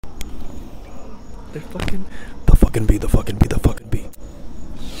They're fucking the fucking bee, the fucking bee, the fucking bee.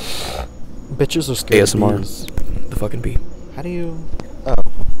 Bitches are scared. ASMR. The fucking bee. How do you? Oh.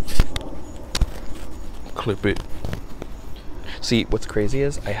 Clip it. See, what's crazy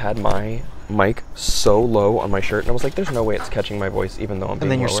is I had my mic so low on my shirt, and I was like, "There's no way it's catching my voice, even though I'm being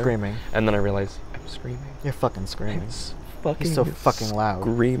And then you're lower." screaming. And then I realized I'm screaming. You're fucking screaming. It's fucking. You're so fucking loud.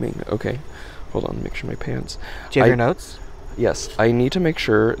 Screaming. Okay, hold on. Make sure my pants. Do you have your notes? Yes, I need to make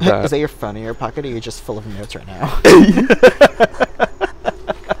sure that. Is that your phone in your pocket, or are you just full of notes right now?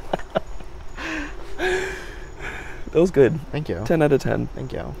 That was good. Thank you. 10 out of 10.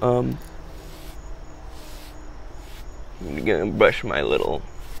 Thank you. I'm gonna brush my little.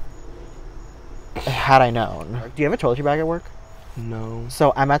 Had I known. Do you have a toiletry bag at work? No.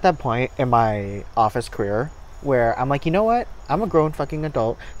 So I'm at that point in my office career where I'm like, you know what? I'm a grown fucking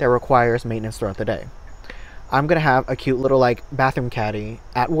adult that requires maintenance throughout the day. I'm gonna have a cute little like bathroom caddy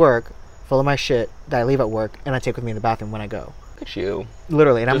at work full of my shit that I leave at work and I take with me in the bathroom when I go. Look at you.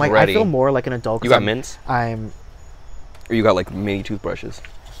 Literally. And I'm Just like, ready. I feel more like an adult. You got mints? Or you got like mini toothbrushes?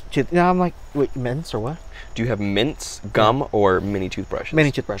 No, I'm like, wait, mints or what? Do you have mints, gum, or mini toothbrushes?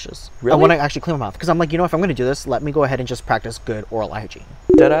 Mini toothbrushes. Really? I want to actually clean my mouth because I'm like, you know, if I'm gonna do this, let me go ahead and just practice good oral hygiene.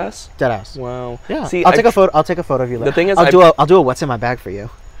 Deadass? Deadass. Wow. Yeah. See, I'll take a photo. I'll take a photo of you. The thing is, I'll do a what's in my bag for you.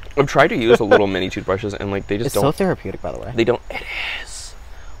 I've tried to use the little mini toothbrushes, and like they just It's don't. so therapeutic, by the way. They don't. It is.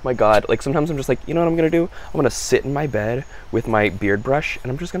 My God. Like sometimes I'm just like, you know what I'm gonna do? I'm gonna sit in my bed with my beard brush,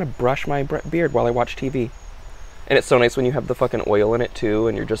 and I'm just gonna brush my beard while I watch TV. And it's so nice when you have the fucking oil in it too,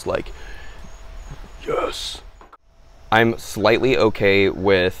 and you're just like, yes. I'm slightly okay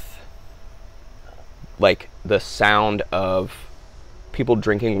with like the sound of people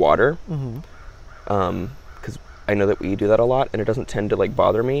drinking water, because I know that we do that a lot, and it doesn't tend to like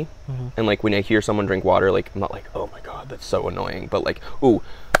bother me. And like when I hear someone drink water, like I'm not like, oh my God, that's so annoying. But like, ooh,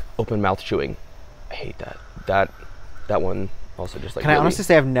 open mouth chewing, I hate that. That one also just like. Can I honestly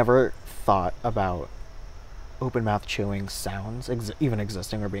say I've never thought about open mouth chewing sounds even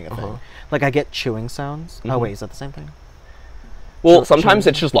existing or being a thing. Like I get chewing sounds. Oh wait, is that the same thing? Well, sometimes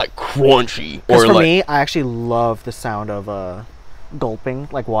it's just like crunchy. Or for like, me, I actually love the sound of gulping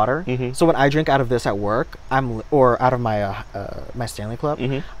like water. So when I drink out of this at work, or out of my my Stanley Club,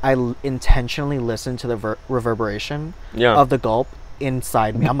 I intentionally listen to the reverberation of the gulp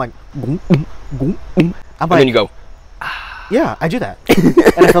inside me. I'm like, and then you go, yeah, I do that,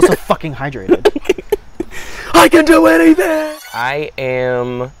 and I feel so fucking hydrated. I can do anything. I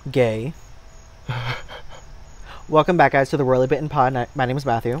am gay. Welcome back, guys, to the Royally Bitten Pod. My name is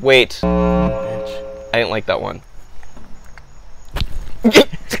Matthew. Wait. Bitch. I didn't like that one.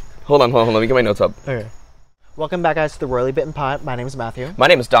 Hold on. Let me get my notes up. Okay. Welcome back, guys, to the Royally Bitten Pod. My name is Matthew. My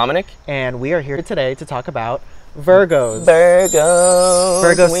name is Dominic. And we are here today to talk about Virgos.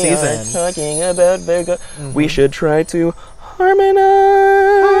 Virgo season. We are talking about Virgo. We should try to harmonize.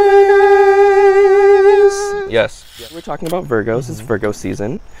 Yes. We're talking about Virgos. It's Virgo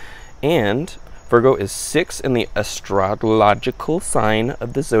season. And Virgo is 6 in the astrological sign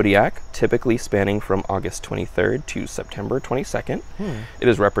of the zodiac, typically spanning from August 23rd to September 22nd. It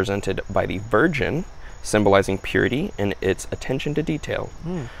is represented by the Virgin, symbolizing purity and its attention to detail.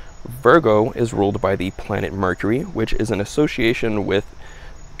 Virgo is ruled by the planet Mercury, which is an association with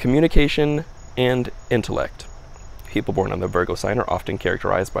communication and intellect. People born on the Virgo sign are often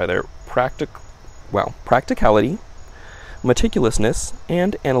characterized by their practicality, meticulousness,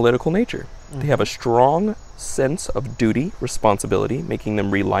 and analytical nature. They have a strong sense of duty, responsibility, making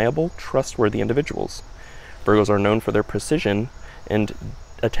them reliable, trustworthy individuals. Virgos are known for their precision and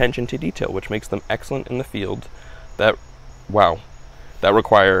attention to detail, which makes them excellent in the field that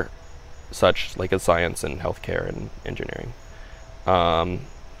require such like as science and healthcare and engineering. On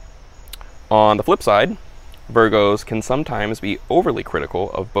the flip side, Virgos can sometimes be overly critical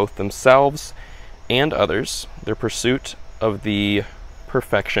of both themselves and others. Their pursuit of the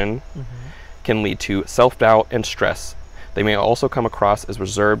perfection can lead to self-doubt and stress. They may also come across as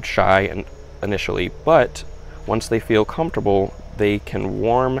reserved, shy, and initially, but once they feel comfortable, they can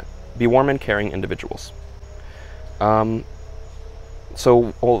be warm and caring individuals. So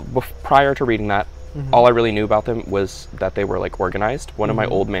prior to reading that, all I really knew about them was that they were like organized. One of my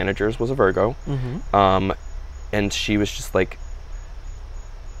old managers was a Virgo, and she was just like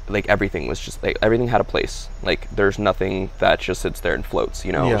everything was just like everything had a place. Like there's nothing that just sits there and floats.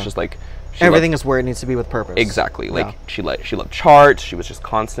 You know, it's just like everything is where it needs to be with purpose. Exactly. Like she loved charts. She was just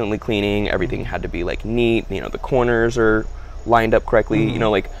constantly cleaning. Everything had to be like neat. You know, the corners are lined up correctly. You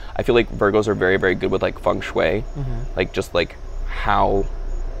know, like I feel like Virgos are very, very good with like feng shui, like just like how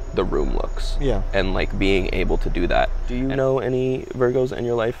the room looks. And like being able to do that. Do you know any Virgos in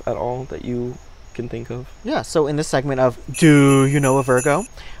your life at all that you can think of. Yeah, so in this segment of Do You Know a Virgo?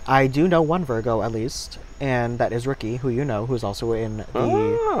 I do know one Virgo at least, and that is Ricky, who you know, who's also in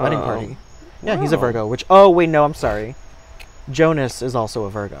the wedding party. Yeah, he's a Virgo, which, oh, wait, no, I'm sorry. Jonas is also a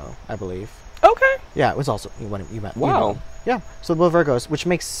Virgo, I believe. Okay. Yeah, it was also, you met. Wow. You know. Yeah, so both Virgos, which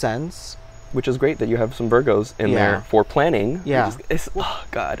makes sense. Which is great that you have some Virgos in there for planning. Yeah. Oh,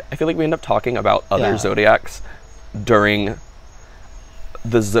 God. I feel like we end up talking about other zodiacs during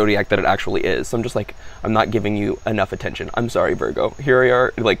the zodiac that it actually is. So I'm just like, I'm not giving you enough attention. I'm sorry, Virgo. Here we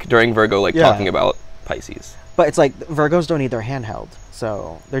are, like, during Virgo, like, talking about Pisces. But it's like, Virgos don't need their hand held,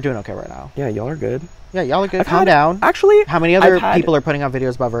 so they're doing okay right now. Yeah, y'all are good. Yeah, y'all are good. Calm down. Actually, how many other people are putting out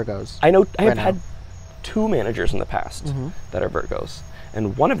videos about Virgos? I know I have had 2 managers in the past that are Virgos.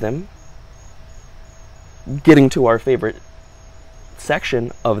 And one of them, getting to our favorite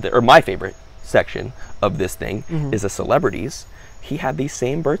section of or my favorite section of this thing, is the celebrities. He had the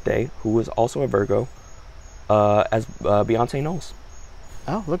same birthday, who was also a Virgo, as Beyonce Knowles.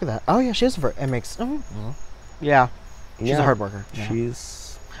 Oh, look at that. Oh, yeah, she is a Virgo. It makes... Yeah. She's a hard worker. Yeah.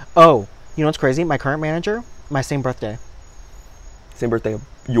 She's... Oh, you know what's crazy? My current manager, my same birthday. Same birthday of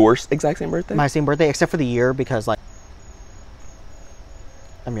yours? Exact same birthday? My same birthday, except for the year, because, like,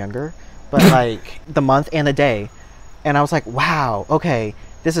 I'm younger. But, like, the month and the day. And I was like, wow, okay,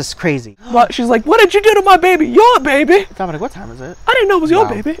 this is crazy. What? She's like, what did you do to my baby? Your baby? Dominic, what time is it? I didn't know it was your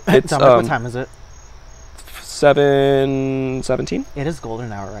baby. It's, Dominic, what time is it? 7:17? It is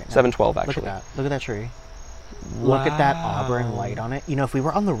golden hour right now. 7:12, actually. Look at that. Look at that tree. Wow. Look at that auburn light on it. You know, if we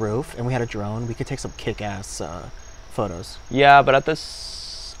were on the roof and we had a drone, we could take some kick-ass photos. Yeah, but at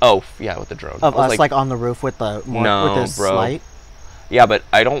this... Oh, yeah, with the drone. Of us, like, on the roof with the... with this light. Yeah, but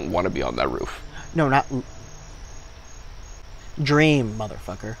I don't want to be on that roof. No, not... Dream,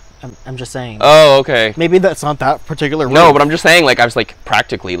 motherfucker. I'm just saying. Oh, okay. Maybe that's not that particular roof. No, but I'm just saying, like, I was like,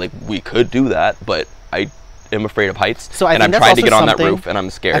 practically, like, we could do that, but I am afraid of heights. So and I'm trying to get on that roof, and I'm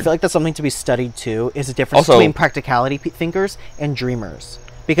scared. I feel like that's something to be studied, too, is the difference between practicality thinkers and dreamers.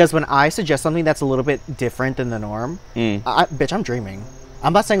 Because when I suggest something that's a little bit different than the norm, bitch, I'm dreaming.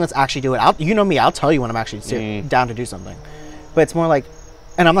 I'm not saying let's actually do it. You know me, I'll tell you when I'm actually down to do something. But it's more like...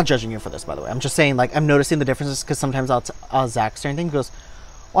 And I'm not judging you for this, by the way. I'm just saying, like, I'm noticing the differences because sometimes I'll Zach certain things. He goes,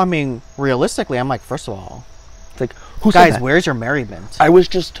 well, I mean, realistically, I'm like, first of all, it's like, who guys, said that? Where's your merriment? I was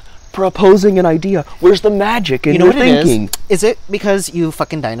just proposing an idea. Where's the magic in your thinking? Is it because you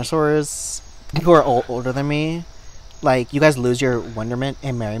fucking dinosaurs who are older than me, like, you guys lose your wonderment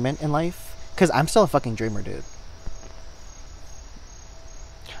and merriment in life? Because I'm still a fucking dreamer, dude.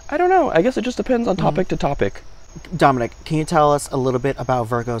 I don't know. I guess it just depends on topic to topic. Dominic, can you tell us a little bit about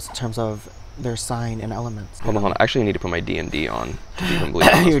Virgos in terms of their sign and elements? Hold on. I actually need to put my D&D on, to be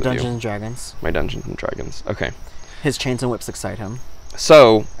completely honest Your with Dungeons you. and Dragons. My Dungeons and Dragons. Okay. His chains and whips excite him.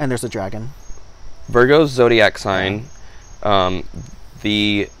 So... And there's a dragon. Virgo's zodiac sign,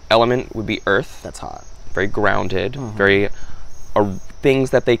 the element would be earth. That's hot. Very grounded. Very...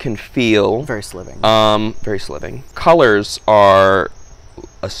 things that they can feel. Very sliving. Very sliving. Colors are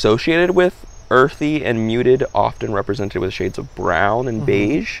associated with earthy and muted, often represented with shades of brown and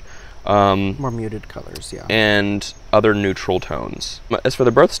beige. More muted colors, yeah. And other neutral tones. As for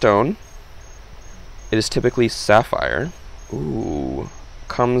the birthstone, it is typically sapphire. Ooh.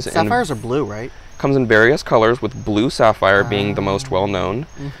 Sapphires are blue, right? Comes in various colors, with blue sapphire being the most well-known.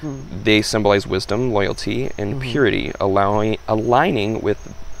 They symbolize wisdom, loyalty, and purity, aligning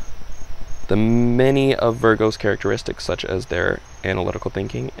with the many of Virgo's characteristics, such as their analytical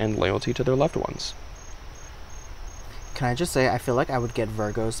thinking and loyalty to their loved ones. Can I just say, I feel like I would get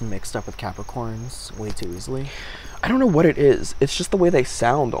Virgos mixed up with Capricorns way too easily. I don't know what it is. It's just the way they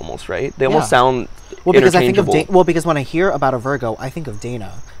sound, almost, right? They almost sound because I think of because when I hear about a Virgo, I think of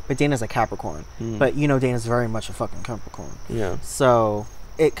Dana, but Dana's a Capricorn. But you know, Dana's very much a fucking Capricorn. Yeah. So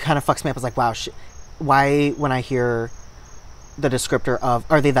it kind of fucks me up. It's like, wow, why when I hear the descriptor of,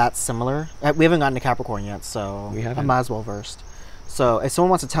 are they that similar? We haven't gotten to Capricorn yet, so I might as well versed. So if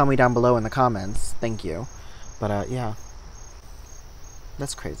someone wants to tell me down below in the comments, thank you. But yeah,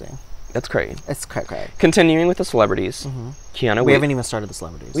 that's crazy. That's crazy. It's cray-cray. Continuing with the celebrities, Keanu. We haven't even started the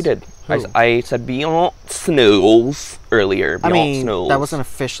celebrities. We did. I said Beyonce Knowles earlier. Knowles. That wasn't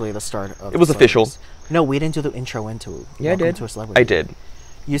officially the start of. It was official. No, we didn't do the intro into. Yeah, I did. To a celebrity. I did.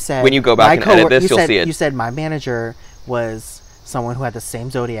 You said when you go back and edit this, you'll see it. You said my manager was someone who had the same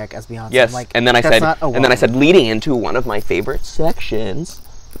zodiac as Beyonce. Yes, like, and then I said, leading into one of my favorite sections.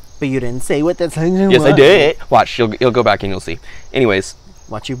 But you didn't say what that section was. Yes, I did. Watch, you'll go back and you'll see. Anyways.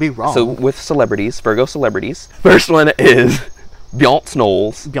 Watch you be wrong. So with celebrities, Virgo celebrities, first one is Beyonce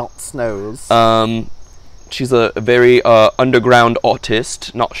Knowles. Beyonce Knowles. She's a very underground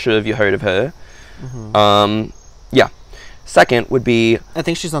artist. Not sure if you heard of her. Yeah. Second would be... I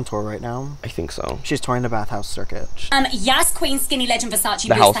think she's on tour right now. I think so. She's touring the bathhouse circuit. Yes, Queen, Skinny Legend, Versace,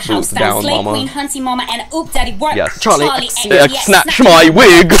 The Boots, house the house boots down, down, Slay mama. Queen, Hunty Mama, and Oop Daddy Work. Yes. Charlie, and Snatch my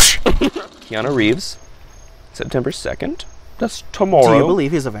wig! Keanu Reeves, September 2nd. That's tomorrow. Do you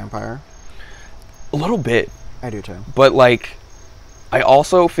believe he's a vampire? A little bit. I do too. But, like, I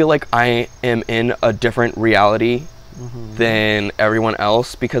also feel like I am in a different reality than everyone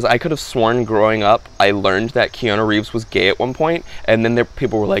else, because I could have sworn growing up I learned that Keanu Reeves was gay at one point, and then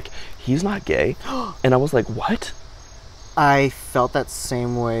people were like, he's not gay. And I was like, what? I felt that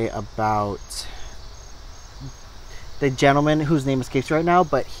same way about the gentleman whose name escapes me right now,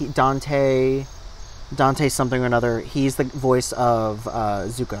 but Dante something or another. He's the voice of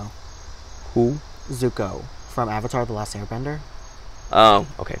Zuko. Who? Zuko from Avatar: The Last Airbender. Oh,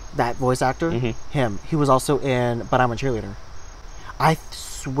 okay. That voice actor, him. He was also in But I'm a Cheerleader. I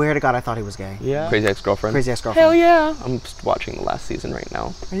swear to God, I thought he was gay. Yeah. Crazy Ex-Girlfriend. Crazy Ex-Girlfriend. Hell yeah! I'm just watching the last season right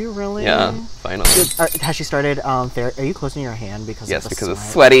now. Are you really? Yeah, finally. Has she started therapy? Are you closing your hand because Yes, of the because it's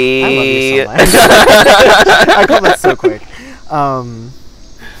sweat? sweaty. I love you so much. I call that so quick.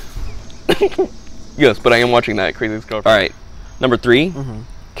 Yes, but I am watching that Crazy Ex-Girlfriend. All right, number 3,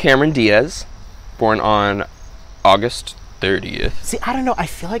 Cameron Diaz, born on August 30th. See, I don't know. I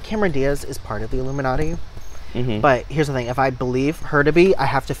feel like Cameron Diaz is part of the Illuminati. But here's the thing. If I believe her to be, I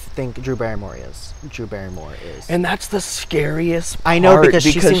have to think Drew Barrymore is. And that's the scariest part. I know, because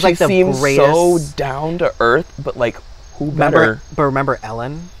she seems like the seems greatest... so down to earth, but like, who better? Remember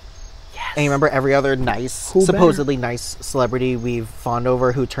Ellen? Yes. And you remember every other supposedly nice celebrity we've fawned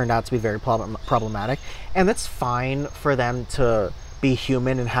over who turned out to be very problematic. And that's fine for them to be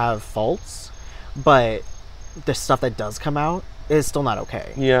human and have faults, but the stuff that does come out is still not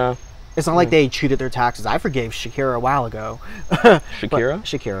okay. Yeah. It's not like they cheated their taxes. I forgave Shakira a while ago. Shakira?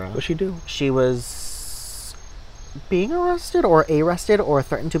 Shakira. What'd she do? She was being arrested or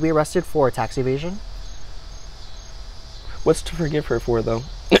threatened to be arrested for tax evasion. What's to forgive her for, though?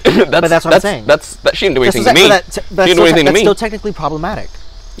 But that's what I'm saying. She didn't do anything to me. She didn't do anything to me. That's still technically problematic.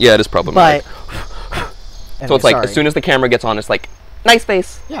 Yeah, it is problematic. But so it's like, as soon as the camera gets on, it's like, nice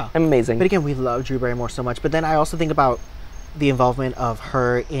face. Yeah. I'm amazing. But again, we love Drew Barrymore so much. But then I also think about the involvement of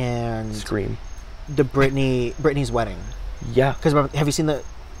her in Scream. The Britney's wedding. Yeah. Because have you seen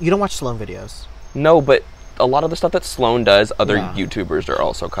you don't watch Sloane videos? No, but a lot of the stuff that Sloane does, other YouTubers are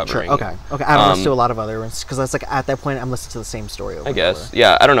also covering. Sure. Okay. I don't listen to a lot of other ones because it's like at that point I'm listening to the same story over I guess. And over.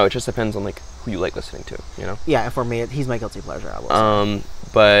 Yeah. I don't know. It just depends on like who you like listening to. You know. Yeah. And for me, he's my guilty pleasure. I will say.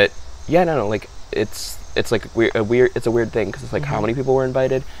 But yeah, no. Like it's like a weird thing because it's like how many people were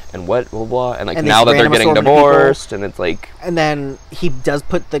invited and what blah blah and like and now that they're getting divorced and it's like, and then he does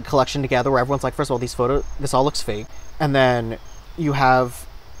put the collection together where everyone's like, first of all, this all looks fake, and then you have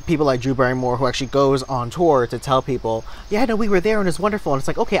people like Drew Barrymore who actually goes on tour to tell people, yeah, no, we were there and it's wonderful, and it's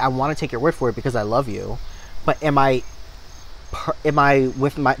like, okay, I want to take your word for it because I love you, but am I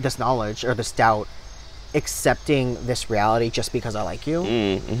with this knowledge or this doubt accepting this reality just because I like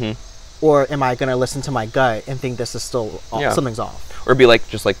you? Or am I going to listen to my gut and think this is still something's off? Or be like,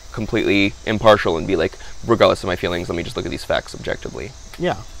 just like completely impartial and be like, regardless of my feelings, let me just look at these facts objectively.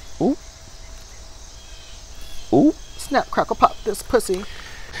 Yeah. Ooh. Ooh. Snap, crackle, pop this pussy.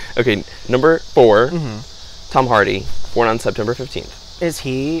 Okay, number 4, Tom Hardy, born on September 15th. Is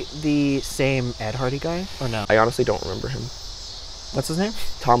he the same Ed Hardy guy or no? I honestly don't remember him. What's his name?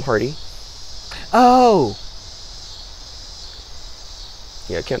 Tom Hardy. Oh!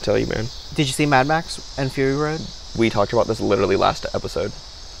 Yeah, I can't tell you, man. Did you see Mad Max and Fury Road? We talked about this literally last episode.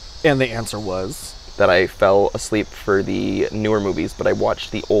 And the answer was? That I fell asleep for the newer movies, but I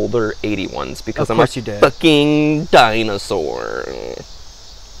watched the older 80 ones because I'm a fucking dinosaur.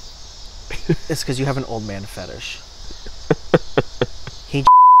 It's because you have an old man fetish. He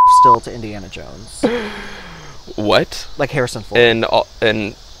still to Indiana Jones. What? Like Harrison Ford. And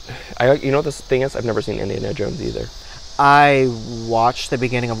I, you know what this thing is? I've never seen Indiana Jones either. I watched the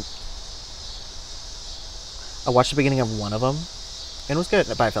beginning of one of them, and it was good,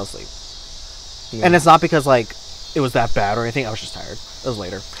 but I fell asleep. Yeah. And it's not because like it was that bad or anything. I was just tired. It was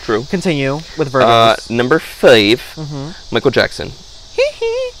later. True. Continue with Virgo. Number 5, Michael Jackson,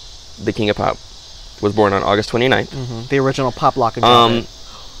 the King of Pop, was born on August 29th. The original pop lock and drop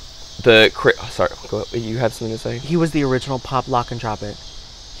it. Sorry, you had something to say? He was the original pop lock and drop it.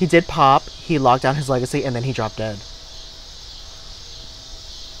 He did pop. He locked down his legacy, and then he dropped dead.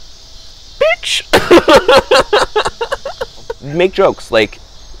 Bitch. Make jokes, like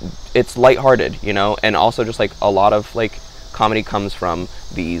it's lighthearted, you know, and also just like a lot of like comedy comes from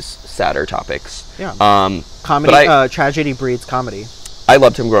these sadder topics. Yeah. Comedy, tragedy breeds comedy. I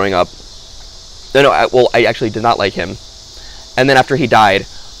loved him growing up. No, I actually did not like him. And then after he died,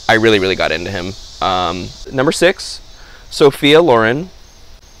 I really, really got into him. Number 6, Sophia Loren,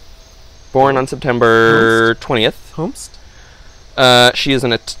 born on September 20th. Whomst? She is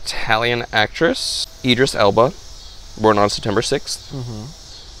an Italian actress. Idris Elba, born on September 6th.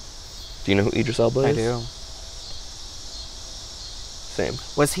 Do you know who Idris Elba is? I do. Same.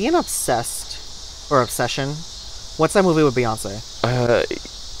 Was he an Obsessed or Obsession? What's that movie with Beyonce?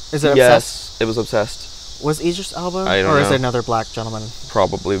 Is it yes, Obsessed? it was Obsessed. Was Idris Elba? I don't or is know. it another black gentleman?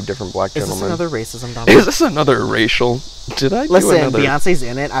 Probably a different black Is gentleman. this another racism, Dominic? Is this another racial? Did I Listen, do another? Beyonce's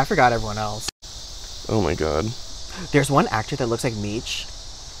in it. I forgot everyone else. Oh my god. There's one actor that looks like Meech,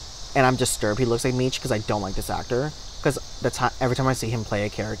 and I'm disturbed he looks like Meech because I don't like this actor. Because every time I see him play a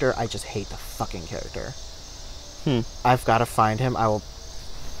character, I just hate the fucking character. I've got to find him. I will.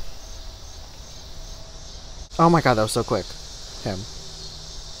 Oh my god, that was so quick. Him.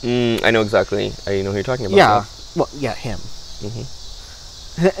 I know exactly. I know who you're talking about. Yeah. Well, yeah, him.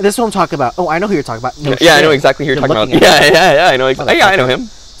 This is what I'm talking about. Oh, I know who you're talking about. No Yeah, I shit. know exactly who you're talking about. looking at Yeah, I know exactly. Yeah, I know him.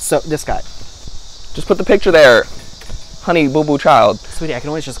 So, this guy. Just put the picture there. Honey, boo-boo child. Sweetie, I can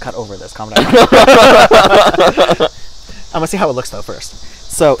always just cut over this. Calm down. I'm gonna see how it looks though first.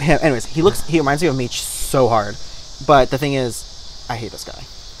 So him, anyways, he reminds me of Meech so hard, but the thing is, I hate this guy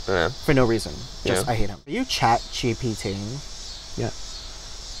Yeah. for no reason. Just Yeah. I hate him. Are you chat GPTing? Yeah.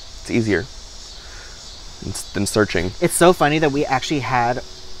 It's easier than searching. It's so funny that we actually had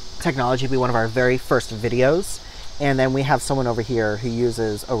technology be one of our very first videos, and then we have someone over here who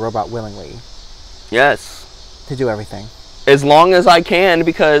uses a robot willingly Yes. to do everything. As long as I can,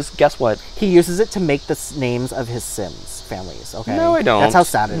 because guess what? He uses it to make the names of his Sims families. Okay. No, I don't. That's how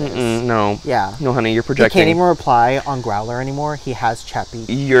sad it is. No. Yeah. No, honey, you're He projecting. can't even reply on Growler anymore. He has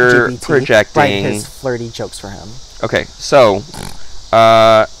GPT. You're projecting. Write his flirty jokes for him. Okay, so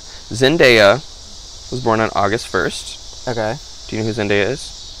Zendaya was born on August 1st. Okay. Do you know who Zendaya is?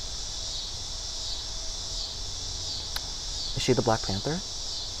 Is she the Black Panther?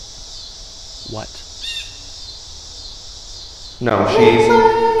 What? No,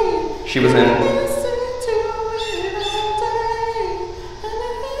 she was in.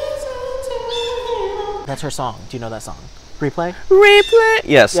 That's her song. Do you know that song? Replay?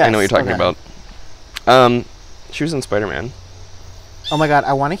 Yes, I know what you're talking okay. about. She was in Spider-Man. Oh my god,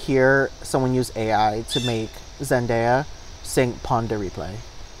 I want to hear someone use AI to make Zendaya sing Pon de Replay,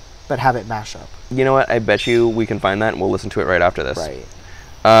 but have it mash up. You know what? I bet you we can find that and we'll listen to it right after this. Right.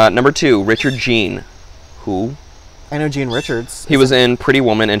 Number 2, Richard Gere. Who? I know Gene Richards. He was in Pretty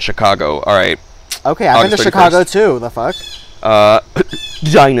Woman in Chicago. All right. Okay, I've been to August Chicago 31st. too. The fuck?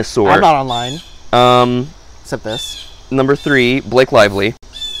 Dinosaur. I'm not online. Except this. Number 3, Blake Lively.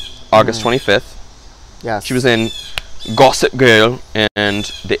 August 25th. Yes. She was in Gossip Girl and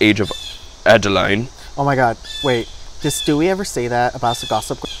The Age of Adeline. Oh my god. Wait. Does Stewie ever say that about the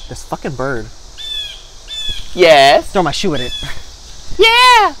Gossip Girl? This fucking bird. Yes. Throw my shoe at it.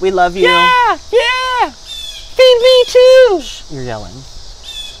 Yeah. We love you. Yeah. Feed me too. You're yelling.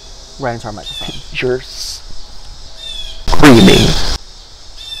 Right into our microphone. You're screaming.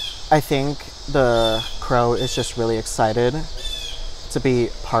 I think the crow is just really excited to be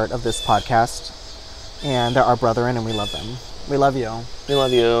part of this podcast. And they're our brethren and we love them. We love you. We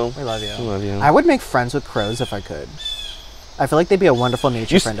love you. We love you. We love you. I would make friends with crows if I could. I feel like they'd be a wonderful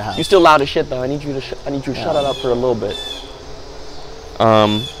nature friend to have. You're still loud as shit though. I need you to shut it up for a little bit.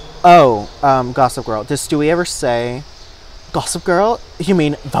 Gossip Girl. Does Stewie ever say, Gossip Girl? You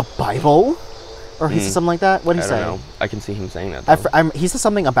mean the Bible? Or he said something like that? What did he say? I don't know. I can see him saying that though. He said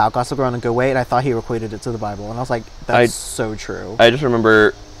something about Gossip Girl in a good way, and I thought he equated it to the Bible. And I was like, that's so true. I just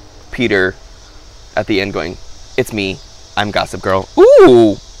remember Peter at the end going, "It's me. I'm Gossip Girl."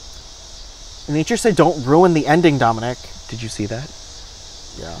 Ooh! Nature said, don't ruin the ending, Dominic. Did you see that?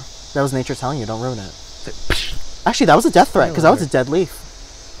 Yeah. That was nature telling you, don't ruin it. Actually, that was a death threat, because that was a dead leaf.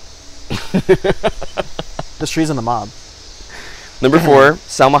 This tree's in the mob. Number 4,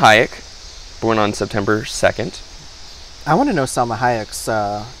 Salma Hayek, born on September 2nd. I want to know Salma Hayek's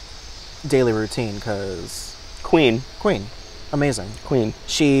daily routine, because... Queen. Amazing. Queen.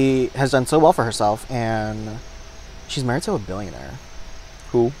 She has done so well for herself, and she's married to a billionaire.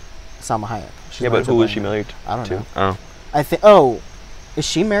 Who? Salma Hayek. She's Yeah, married but to a who is she billionaire. married I don't to? know. Oh. I think... Oh, is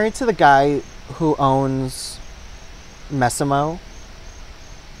she married to the guy who owns Messimo?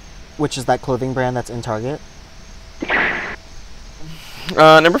 Which is that clothing brand that's in Target?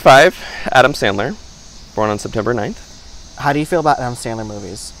 Number 5, Adam Sandler, born on September 9th. How do you feel about Adam Sandler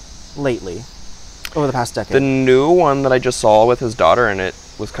movies lately? Over the past decade? The new one that I just saw with his daughter in it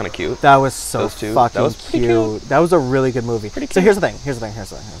was kind of cute. That was so Those two. fucking That was pretty cute. That was a really good movie. Pretty So cute. here's the thing.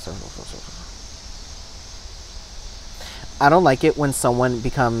 I don't like it when someone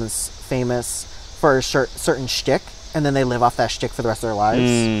becomes famous for a certain shtick, and then they live off that shtick for the rest of their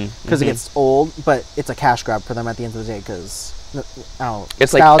lives. Because it gets old, but it's a cash grab for them at the end of the day, because, I don't know.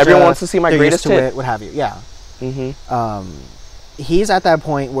 It's like, everyone wants to see my greatest hit. It, what have you, yeah. He's at that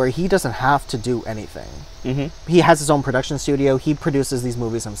point where he doesn't have to do anything. He has his own production studio. He produces these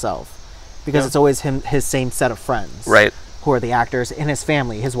movies himself. Because it's always his same set of friends. Right. Who are the actors in his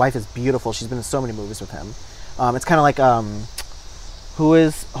family. His wife is beautiful. She's been in so many movies with him. It's kind of like, who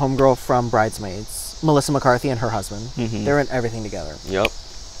is homegirl from Bridesmaids? Melissa McCarthy and her husband. They're in everything together. Yep.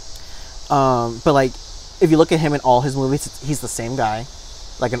 But like, if you look at him in all his movies, he's the same guy.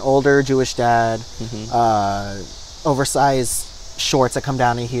 Like an older Jewish dad, oversized shorts that come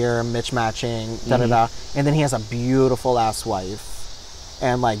down to here, mismatching, da-da-da. And then he has a beautiful ass wife.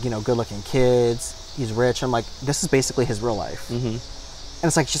 And like, you know, good looking kids. He's rich. I'm like, this is basically his real life. And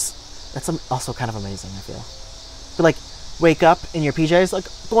it's like, just, that's also kind of amazing, I feel. But like, wake up in your PJs, like,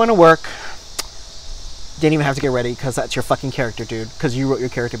 going to work. Didn't even have to get ready, because that's your fucking character, dude. Because you wrote your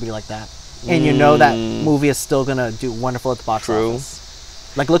character to be like that. And you know that movie is still going to do wonderful at the box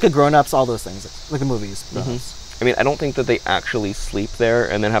office. Like, look at Grown Ups, all those things. Look at movies. I mean, I don't think that they actually sleep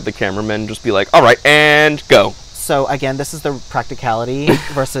there and then have the cameramen just be like, all right, and go. So, again, this is the practicality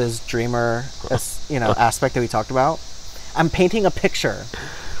versus dreamer, aspect that we talked about. I'm painting a picture.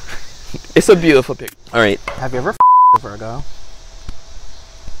 It's a beautiful picture. All right. Have you ever a Virgo?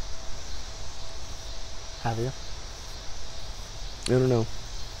 Have you? I don't know.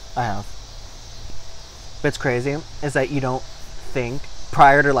 I have. But it's crazy is that you don't think,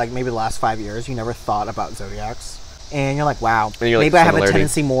 prior to like maybe the last 5 years, you never thought about zodiacs. And you're like, wow, maybe I have a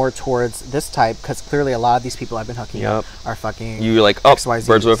tendency more towards this type, because clearly a lot of these people I've been hooking up are fucking You're like, oh, XYZs.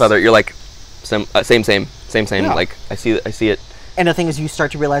 birds with a feather. You're like, same. Yeah. Like, I see it. And the thing is, you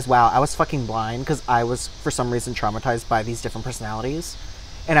start to realize, wow, I was fucking blind, because I was, for some reason, traumatized by these different personalities.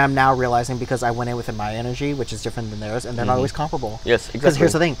 And I'm now realizing, because I went in with my energy, which is different than theirs, and they're not always comparable. Yes, exactly. Because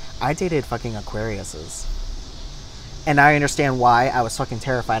here's the thing. I dated fucking Aquariuses. And I understand why I was fucking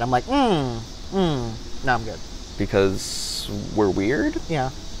terrified. I'm like, no, I'm good. Because we're weird?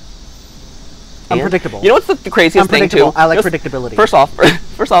 Yeah. Unpredictable. You know what's the craziest thing, too? I like predictability. First off,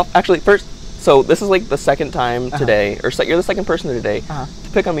 so this is like the second time today, or you're the second person today to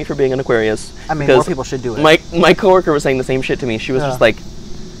pick on me for being an Aquarius. I mean, more people should do it. My coworker was saying the same shit to me. She was just like,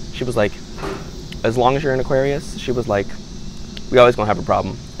 as long as you're an Aquarius, she was like, we always gonna have a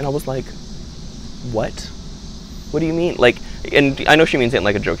problem. And I was like, what? What do you mean? Like, and I know she means it in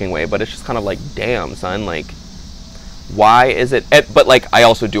like a joking way, but it's just kind of like, damn, son, like, why is it? But like, I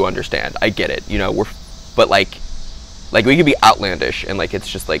also do understand. I get it. You know, but like we could be outlandish and like it's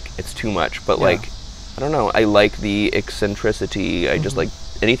just like it's too much. But like, I don't know. I like the eccentricity. I just like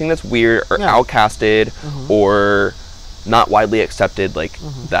anything that's weird or outcasted or not widely accepted. Like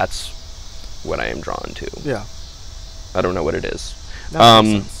that's what I am drawn to. Yeah. I don't know what it is. That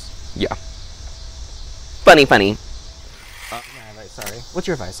makes sense. Yeah. Funny. Sorry. What's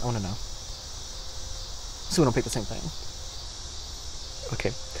your advice? I want to know. So we don't pick the same thing.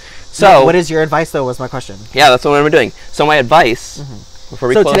 Okay. So what is your advice, though, was my question. Yeah, that's what I'm doing. So my advice, before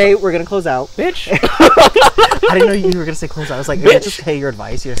we close today, we're going to close out. Bitch. I didn't know you were going to say close out. I was like, bitch, just pay your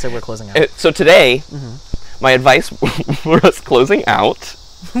advice. You said we're closing out. So today, my advice for us closing out,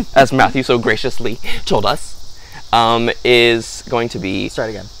 as Matthew so graciously told us, is going to be... Start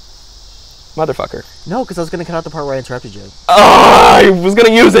again. Motherfucker. No, because I was going to cut out the part where I interrupted you. Oh, I was going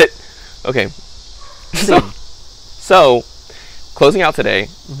to use it. Okay. So, closing out today,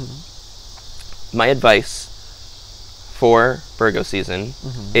 my advice for Virgo season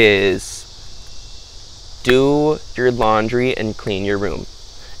is do your laundry and clean your room.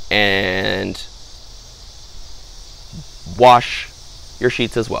 And wash your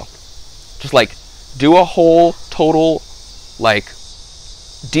sheets as well. Just like do a whole total like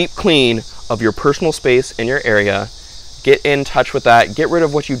deep clean of your personal space in your area. Get in touch with that, get rid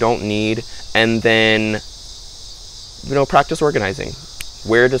of what you don't need, and then practice organizing.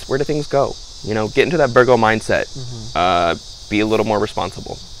 Where do things go? Get into that Virgo mindset. Be a little more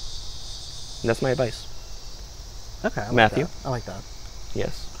responsible. And that's my advice. Okay, Matthew. I like that.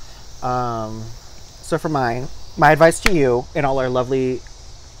 Yes. So for mine, my advice to you and all our lovely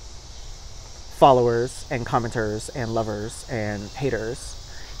followers and commenters and lovers and haters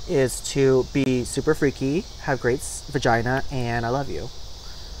is to be super freaky, have great vagina, and I love you.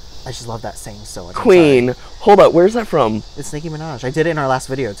 I just love that saying so much. Queen. Hold up, where's that from? It's Nicki Minaj. I did it in our last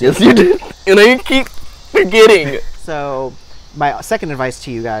video too. Yes, you did. And I keep forgetting. So my second advice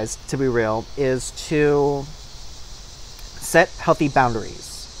to you guys, to be real, is to set healthy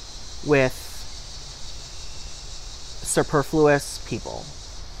boundaries with superfluous people.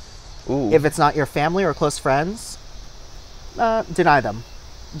 Ooh. If it's not your family or close friends, deny them.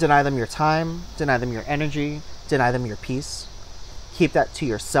 Deny them your time, deny them your energy, deny them your peace. Keep that to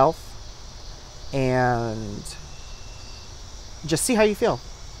yourself and just see how you feel.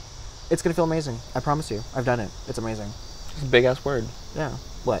 It's going to feel amazing. I promise you. I've done it. It's amazing. It's a big ass word. Yeah.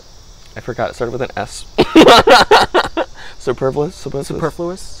 What? I forgot. It started with an S. Superfluous?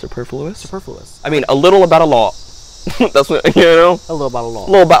 Superfluous? Superfluous? Superfluous. I mean, a little about a lot. That's what, you know? A little about a lot.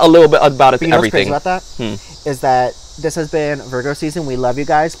 A little bit about it's But you know what's everything. crazy about that? Is that this has been Virgo season. We love you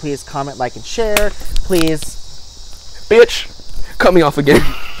guys. Please comment, like, and share. Please. Bitch! Cut me off again.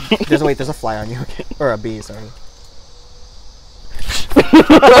 There's a fly on you. Or a bee, sorry.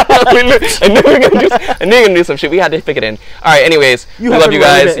 I knew you were gonna do some shit. We had to pick it in. Alright, anyways. We love you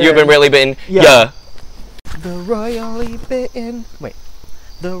guys. You've been really bitten. Yeah. The Royally Bitten. Wait.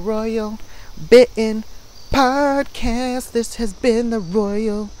 The Royal Bitten Podcast. This has been the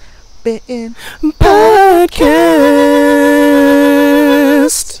Royal Bitten Podcast.